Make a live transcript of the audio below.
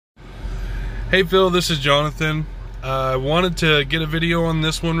Hey Phil, this is Jonathan. I wanted to get a video on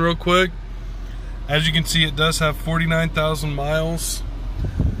this one real quick. As you can see, it does have 49,000 miles.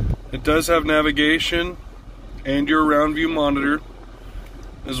 It does have navigation and your around view monitor,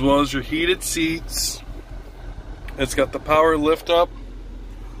 as well as your heated seats. It's got the power lift up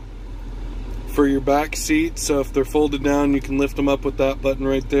for your back seats, so if they're folded down you can lift them up with that button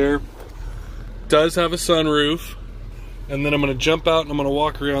right there. It does have a sunroof. And then I'm going to jump out and I'm going to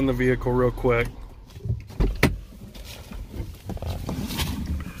walk around the vehicle real quick.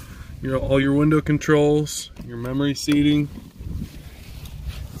 All your window controls, your memory seating.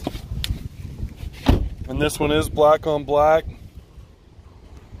 And this one is black on black.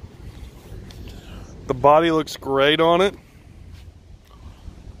 The body looks great on it.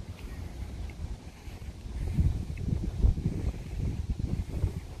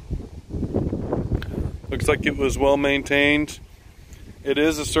 Looks like it was well maintained. It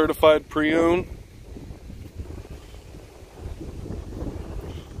is a certified pre-owned.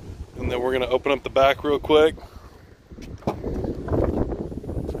 And then we're going to open up the back real quick.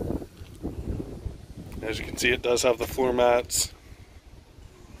 As you can see, it does have the floor mats.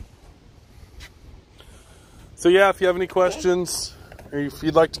 So yeah, if you have any questions or if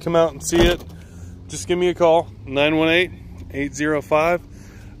you'd like to come out and see it, just give me a call,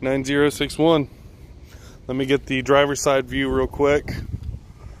 918-805-9061. Let me get the driver's side view real quick.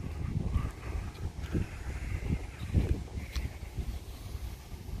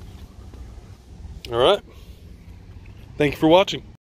 All right. Thank you for watching.